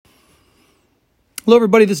Hello,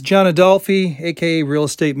 everybody. This is John Adolfi, aka Real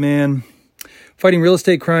Estate Man, fighting real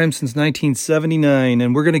estate crime since 1979.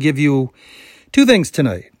 And we're going to give you two things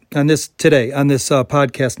today on this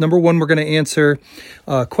podcast. Number one, we're going to answer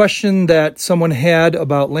a question that someone had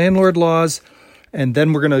about landlord laws. And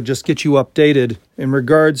then we're going to just get you updated in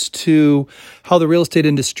regards to how the real estate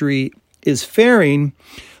industry is faring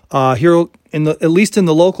here at least in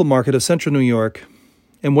the local market of Central New York,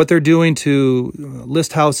 and what they're doing to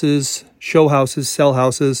list houses, show houses, sell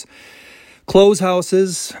houses, close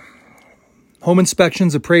houses, home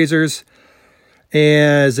inspections, appraisers,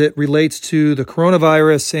 as it relates to the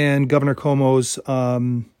coronavirus and Governor Cuomo's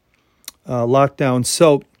lockdown.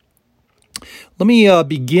 So let me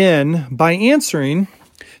begin by answering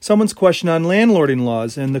someone's question on landlording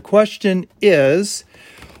laws. And the question is,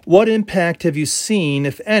 what impact have you seen,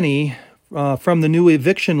 if any, from the new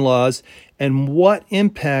eviction laws, and what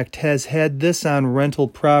impact has had this on rental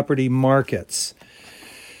property markets?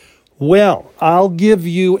 Well, I'll give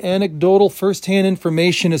you anecdotal firsthand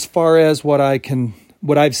information as far as what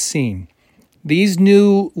I've seen. These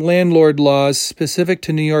new landlord laws specific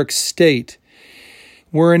to New York State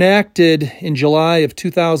were enacted in July of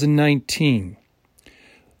 2019.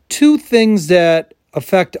 Two things that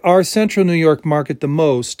affect our Central New York market the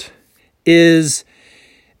most is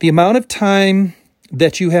the amount of time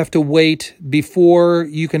that you have to wait before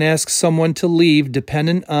you can ask someone to leave,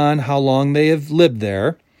 dependent on how long they have lived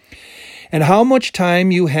there, and how much time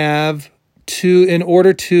you have in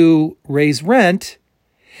order to raise rent.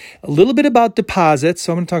 A little bit about deposits.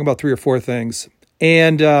 So I'm going to talk about three or four things,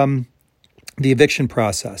 and the eviction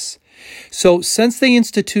process. So since they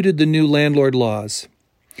instituted the new landlord laws,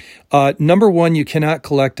 number one, you cannot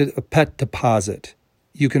collect a pet deposit.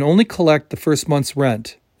 You can only collect the first month's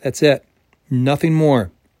rent. That's it. Nothing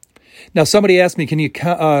more. Now, somebody asked me, can you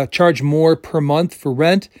charge more per month for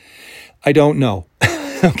rent? I don't know.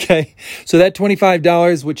 Okay. So that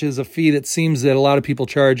 $25, which is a fee that seems that a lot of people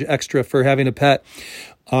charge extra for having a pet,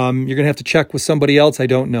 you're going to have to check with somebody else. I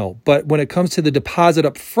don't know. But when it comes to the deposit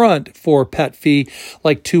up front for pet fee,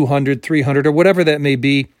 like $200, $300, or whatever that may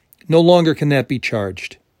be, no longer can that be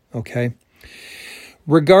charged. Okay.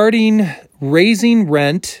 Regarding raising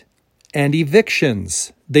rent and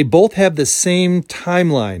evictions, they both have the same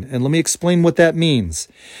timeline. And let me explain what that means.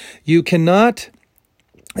 You cannot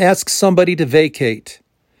ask somebody to vacate,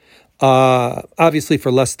 obviously for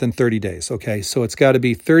less than 30 days. Okay, so it's got to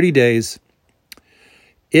be 30 days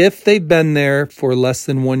if they've been there for less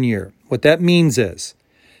than 1 year. What that means is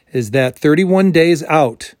that 31 days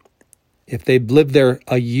out, if they've lived there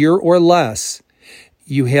a year or less,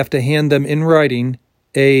 you have to hand them in writing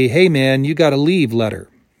a, hey man, you got to leave letter.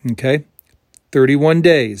 Okay, 31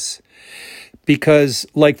 days. Because,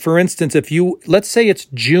 like, for instance, let's say it's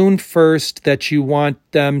June 1st that you want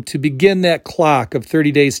them to begin that clock of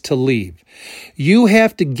 30 days to leave. You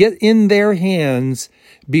have to get in their hands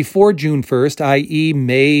before June 1st, i.e.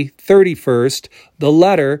 May 31st, the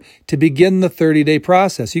letter to begin the 30-day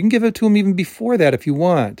process. You can give it to them even before that if you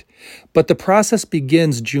want. But the process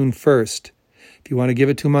begins June 1st. If you want to give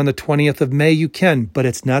it to them on the 20th of May, you can. But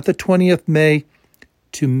it's not the 20th May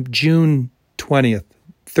to June 20th,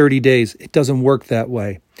 30 days. It doesn't work that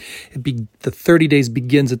way. The 30 days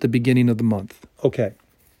begins at the beginning of the month. Okay.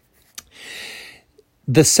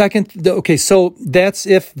 So that's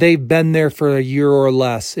if they've been there for a year or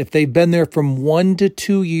less. If they've been there from 1 to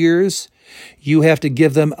 2 years, you have to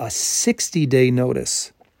give them a 60-day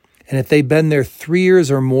notice. And if they've been there 3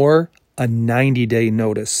 years or more, a 90-day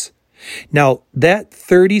notice. Now, that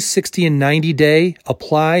 30, 60, and 90-day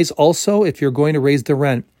applies also if you're going to raise the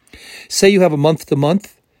rent. Say you have a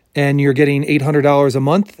month-to-month and you're getting $800 a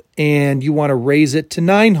month and you want to raise it to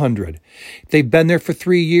 $900. If they've been there for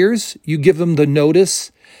 3 years, you give them the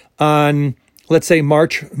notice on, let's say,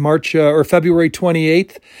 March or February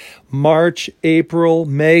 28th, March, April,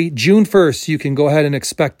 May, June 1st, you can go ahead and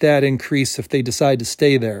expect that increase if they decide to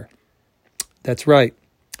stay there. That's right.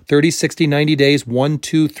 30, 60, 90 days, 1,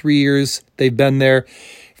 2, 3 years they've been there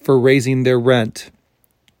for raising their rent.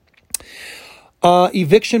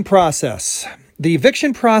 Eviction process. The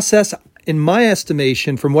eviction process, in my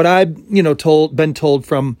estimation, from what I've been told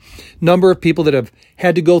from a number of people that have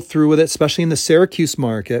had to go through with it, especially in the Syracuse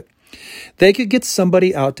market, they could get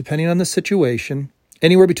somebody out, depending on the situation,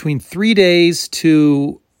 anywhere between 3 days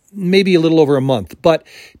to maybe a little over a month. But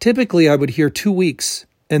typically I would hear 2 weeks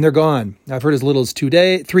and they're gone. I've heard as little as 3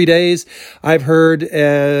 days. I've heard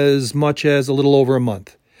as much as a little over a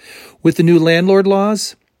month. With the new landlord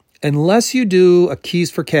laws, unless you do a keys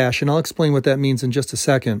for cash, and I'll explain what that means in just a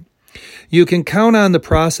second, you can count on the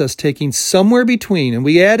process taking somewhere between, and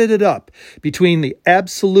we added it up, between the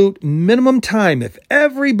absolute minimum time, if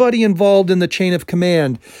everybody involved in the chain of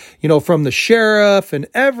command, from the sheriff and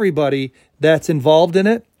everybody that's involved in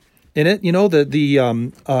it, the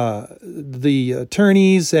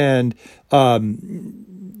attorneys and,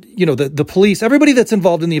 the police, everybody that's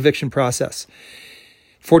involved in the eviction process,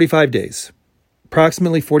 45 days,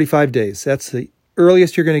 approximately 45 days. That's the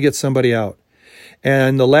earliest you're going to get somebody out.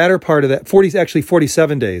 And the latter part of that,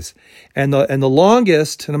 47 days. And the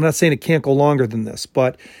longest, and I'm not saying it can't go longer than this,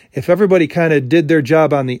 but if everybody kind of did their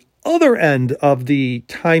job on the other end of the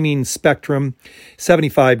timing spectrum,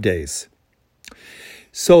 75 days.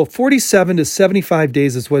 So 47 to 75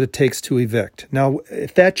 days is what it takes to evict. Now,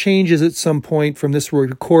 if that changes at some point from this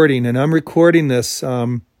recording, and I'm recording this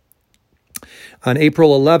on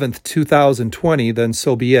April 11th, 2020, then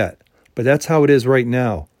so be it. But that's how it is right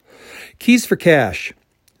now. Keys for cash.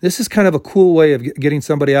 This is kind of a cool way of getting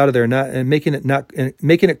somebody out of there and making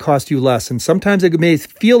it cost you less. And sometimes it may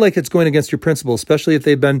feel like it's going against your principle, especially if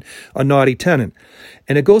they've been a naughty tenant.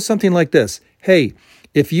 And it goes something like this. Hey,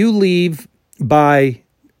 if you leave by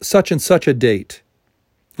such and such a date,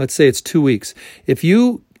 let's say it's 2 weeks. If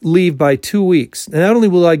you leave by 2 weeks, and not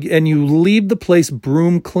only and you leave the place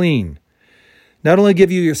broom clean, not only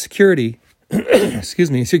give you your security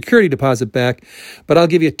deposit back, but I'll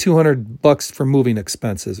give you $200 for moving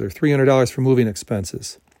expenses or $300 for moving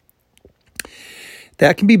expenses.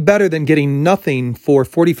 That can be better than getting nothing for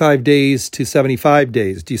 45 days to 75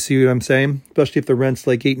 days. Do you see what I'm saying? Especially if the rent's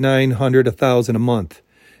like $800, $900, $1,000 a month.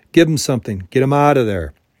 Give them something. Get them out of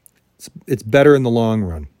there. It's better in the long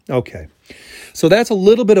run. Okay. So that's a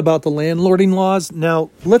little bit about the landlording laws. Now,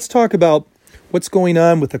 let's talk about what's going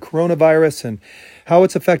on with the coronavirus and how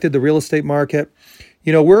it's affected the real estate market.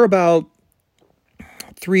 We're about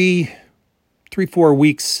 4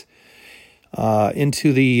 weeks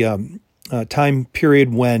into the time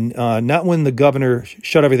period when, not when the governor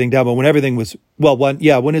shut everything down, but when everything was,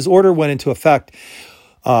 when his order went into effect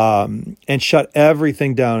and shut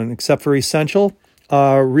everything down except for essential.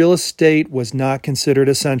 Real estate was not considered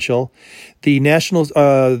essential. The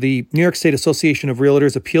New York State Association of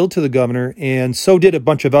Realtors appealed to the governor, and so did a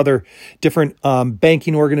bunch of other different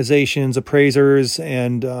banking organizations, appraisers,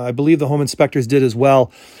 and I believe the home inspectors did as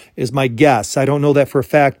well, is my guess. I don't know that for a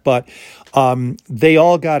fact, but they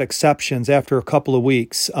all got exceptions after a couple of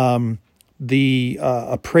weeks. The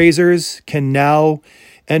appraisers can now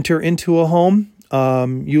enter into a home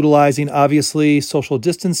utilizing, obviously, social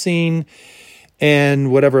distancing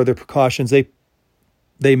and whatever other precautions they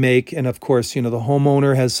make. And of course, the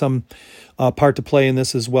homeowner has some part to play in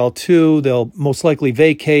this as well too. They'll most likely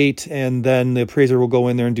vacate, and then the appraiser will go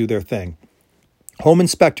in there and do their thing. Home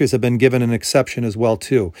inspectors have been given an exception as well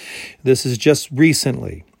too. This is just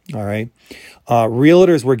recently, all right?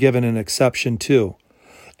 Realtors were given an exception too.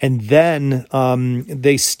 And then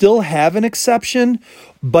they still have an exception,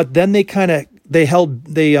 but then they pulled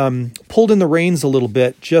in the reins a little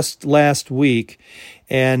bit just last week,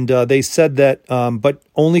 and they said that, but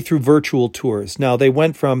only through virtual tours. Now, they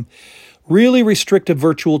went from really restrictive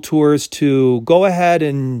virtual tours to go ahead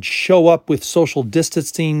and show up with social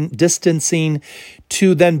distancing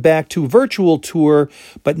to then back to virtual tour,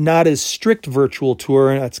 but not as strict virtual tour.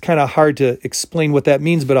 And it's kind of hard to explain what that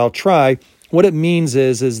means, but I'll try. What it means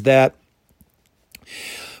is that,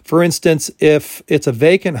 for instance, if it's a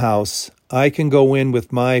vacant house, I can go in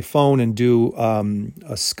with my phone and do a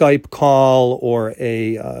Skype call or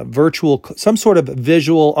a virtual, some sort of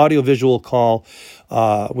audio-visual call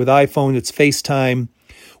with iPhone. It's FaceTime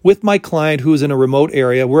with my client who's in a remote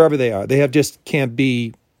area, wherever they are. They just can't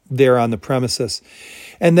be there on the premises.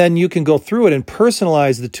 And then you can go through it and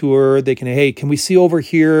personalize the tour. They can, hey, can we see over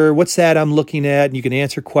here? What's that I'm looking at? And you can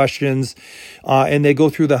answer questions. And they go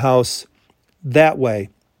through the house that way.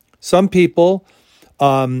 Some people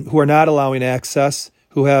who are not allowing access,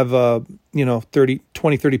 who have,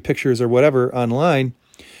 30 pictures or whatever online,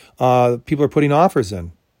 people are putting offers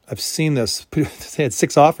in. I've seen this. They had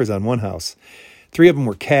 6 offers on one house. 3 of them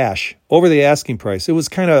were cash, over the asking price. It was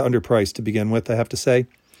kind of underpriced to begin with, I have to say.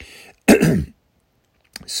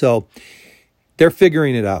 So they're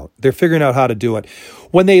figuring it out. They're figuring out how to do it.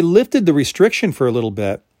 When they lifted the restriction for a little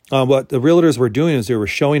bit, what the realtors were doing is they were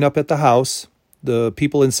showing up at the house. The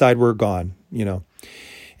people inside were gone,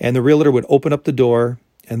 and the realtor would open up the door,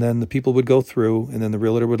 and then the people would go through, and then the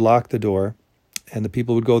realtor would lock the door, and the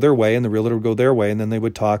people would go their way, and the realtor would go their way, and then they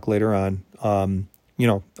would talk later on, on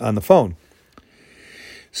the phone.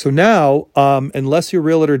 So now, unless your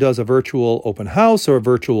realtor does a virtual open house or a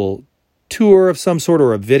virtual tour of some sort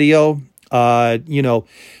or a video,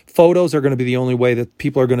 Photos are going to be the only way that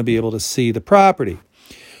people are going to be able to see the property.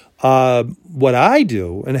 What I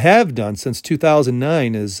do and have done since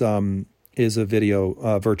 2009 is a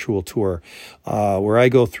video virtual tour where I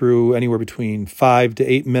go through anywhere between 5 to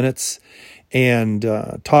 8 minutes and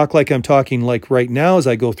talk like I'm talking like right now as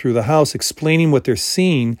I go through the house, explaining what they're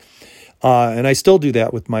seeing. And I still do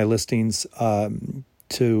that with my listings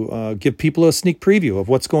to give people a sneak preview of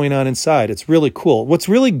what's going on inside. It's really cool. What's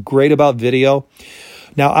really great about video,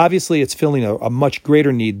 now obviously it's filling a much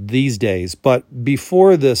greater need these days, but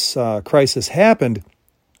before this crisis happened,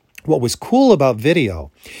 what was cool about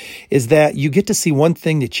video is that you get to see one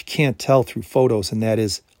thing that you can't tell through photos, and that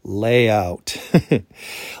is layout.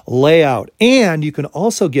 Layout. And you can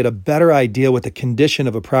also get a better idea what the condition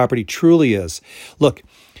of a property truly is. Look,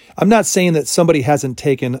 I'm not saying that somebody hasn't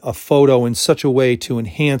taken a photo in such a way to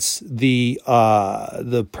enhance the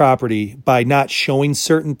property by not showing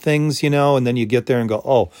certain things, and then you get there and go,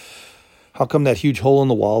 oh, how come that huge hole in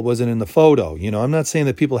the wall wasn't in the photo? I'm not saying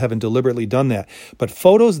that people haven't deliberately done that, but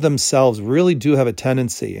photos themselves really do have a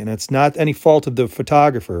tendency, and it's not any fault of the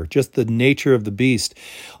photographer, just the nature of the beast.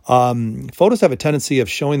 Photos have a tendency of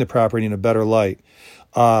showing the property in a better light.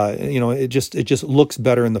 It just looks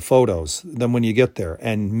better in the photos than when you get there.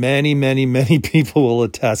 And many, many, many people will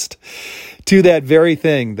attest to that very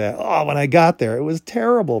thing that, when I got there, it was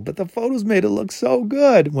terrible, but the photos made it look so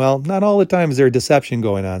good. Well, not all the time is there deception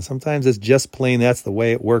going on. Sometimes it's just plain that's the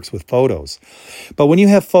way it works with photos. But when you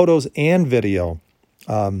have photos and video,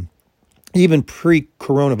 even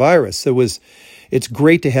pre-coronavirus, it's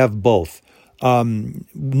great to have both.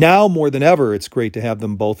 Now more than ever, it's great to have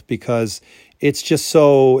them both because it's just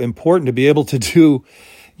so important to be able to do,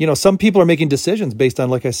 some people are making decisions based on,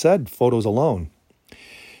 like I said, photos alone.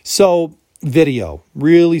 So video,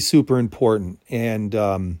 really super important. And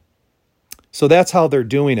so that's how they're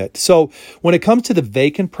doing it. So when it comes to the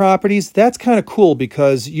vacant properties, that's kind of cool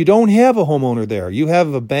because you don't have a homeowner there. You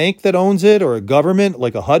have a bank that owns it or a government,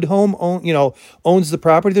 like a HUD home, owns the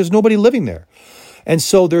property. There's nobody living there. And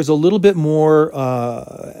so there's a little bit more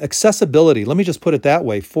accessibility, let me just put it that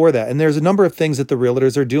way, for that. And there's a number of things that the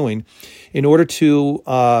realtors are doing in order to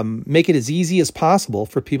make it as easy as possible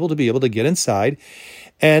for people to be able to get inside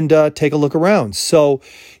and take a look around. So,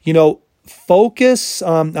 focus,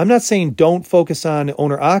 I'm not saying don't focus on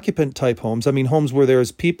owner-occupant type homes. I mean, homes where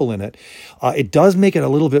there's people in it. It does make it a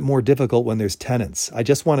little bit more difficult when there's tenants. I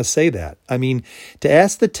just want to say that. I mean, to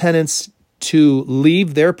ask the tenants to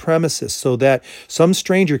leave their premises so that some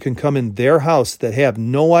stranger can come in their house that have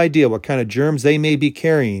no idea what kind of germs they may be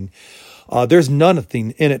carrying, there's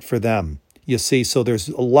nothing in it for them, you see. So there's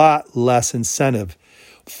a lot less incentive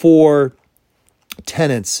for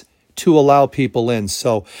tenants to allow people in.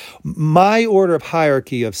 So my order of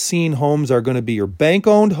hierarchy of seeing homes are going to be your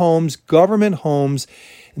bank-owned homes, government homes,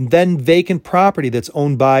 and then vacant property that's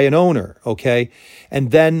owned by an owner, okay?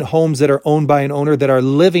 And then homes that are owned by an owner that are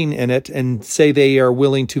living in it and say they are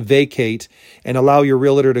willing to vacate and allow your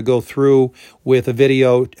realtor to go through with a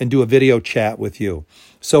video and do a video chat with you.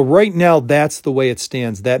 So right now, that's the way it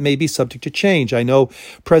stands. That may be subject to change. I know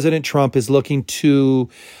President Trump is looking to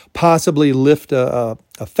possibly lift a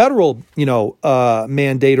federal,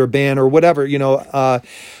 mandate or ban or whatever,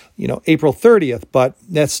 April 30th, but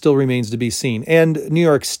that still remains to be seen. And New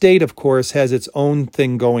York State, of course, has its own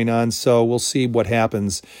thing going on, so we'll see what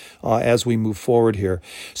happens as we move forward here.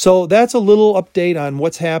 So that's a little update on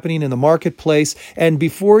what's happening in the marketplace. And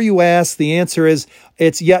before you ask, the answer is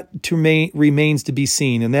it's yet to remains to be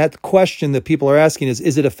seen. And that question that people are asking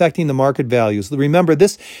is it affecting the market values? Remember,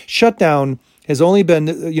 this shutdown has only been,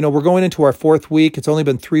 we're going into our fourth week. It's only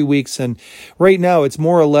been 3 weeks. And right now it's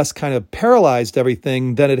more or less kind of paralyzed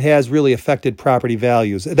everything than it has really affected property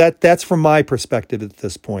values. That's from my perspective at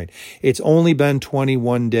this point. It's only been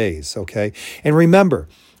 21 days. Okay. And remember,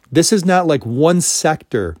 this is not like one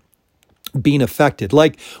sector being affected.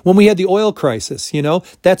 Like when we had the oil crisis,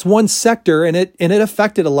 that's one sector and it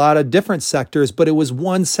affected a lot of different sectors, but it was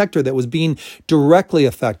one sector that was being directly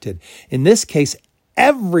affected. In this case,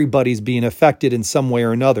 everybody's being affected in some way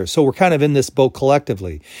or another. So we're kind of in this boat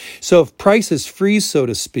collectively. So if prices freeze, so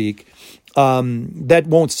to speak, that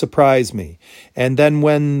won't surprise me. And then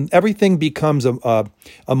when everything becomes a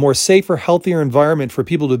more safer, healthier environment for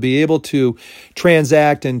people to be able to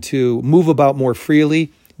transact and to move about more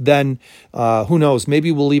freely, then who knows, maybe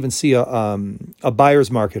we'll even see a buyer's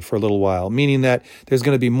market for a little while, meaning that there's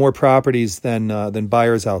going to be more properties than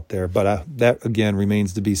buyers out there. But that, again,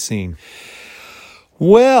 remains to be seen.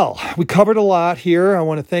 Well, we covered a lot here. I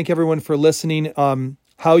want to thank everyone for listening.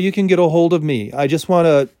 How you can get a hold of me. I just want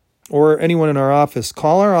to, or anyone in our office,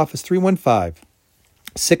 call our office,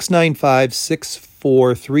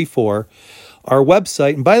 695-6434. Our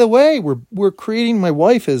website, and by the way, we're creating. My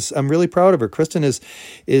wife is. I'm really proud of her. Kristen is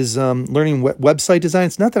learning website design.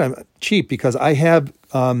 It's not that I'm cheap because I have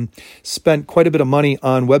spent quite a bit of money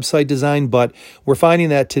on website design, but we're finding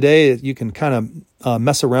that today you can kind of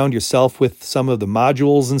mess around yourself with some of the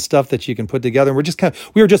modules and stuff that you can put together. And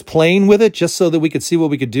we were just playing with it just so that we could see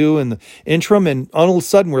what we could do in the interim. And all of a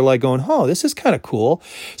sudden we're like going, oh, this is kind of cool.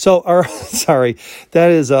 So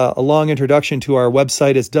that is a long introduction to our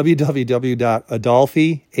website. It's www.adolfi.com.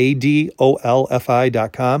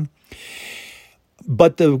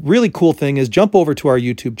 But the really cool thing is jump over to our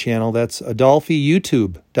YouTube channel. That's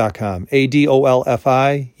adolfiyoutube.com,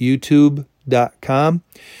 ADOLFI, youtube.com.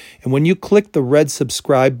 And when you click the red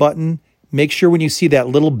subscribe button, make sure when you see that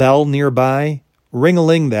little bell nearby,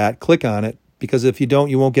 ring-a-ling that, click on it, because if you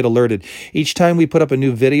don't, you won't get alerted. Each time we put up a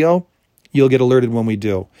new video, you'll get alerted when we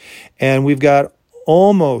do. And we've got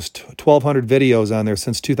almost 1,200 videos on there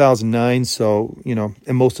since 2009, so,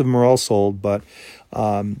 and most of them are all sold, but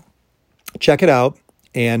check it out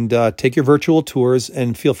and take your virtual tours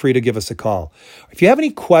and feel free to give us a call. If you have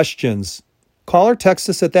any questions, call or text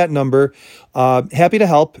us at that number. Happy to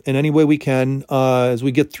help in any way we can as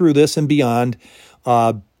we get through this and beyond.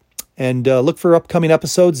 And look for upcoming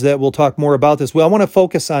episodes that will talk more about this. Well, I want to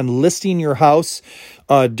focus on listing your house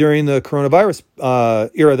during the coronavirus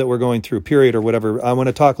era that we're going through, period, or whatever. I want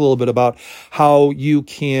to talk a little bit about how you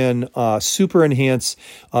can super enhance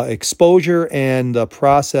exposure and the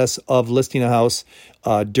process of listing a house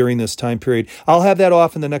during this time period. I'll have that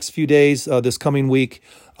off in the next few days, this coming week.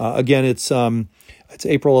 Again, it's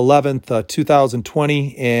April 11th,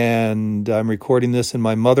 2020, and I'm recording this in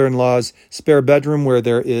my mother-in-law's spare bedroom where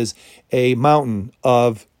there is a mountain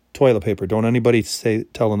of toilet paper. Don't anybody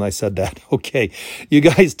tell them I said that. Okay. You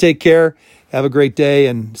guys take care. Have a great day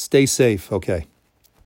and stay safe. Okay.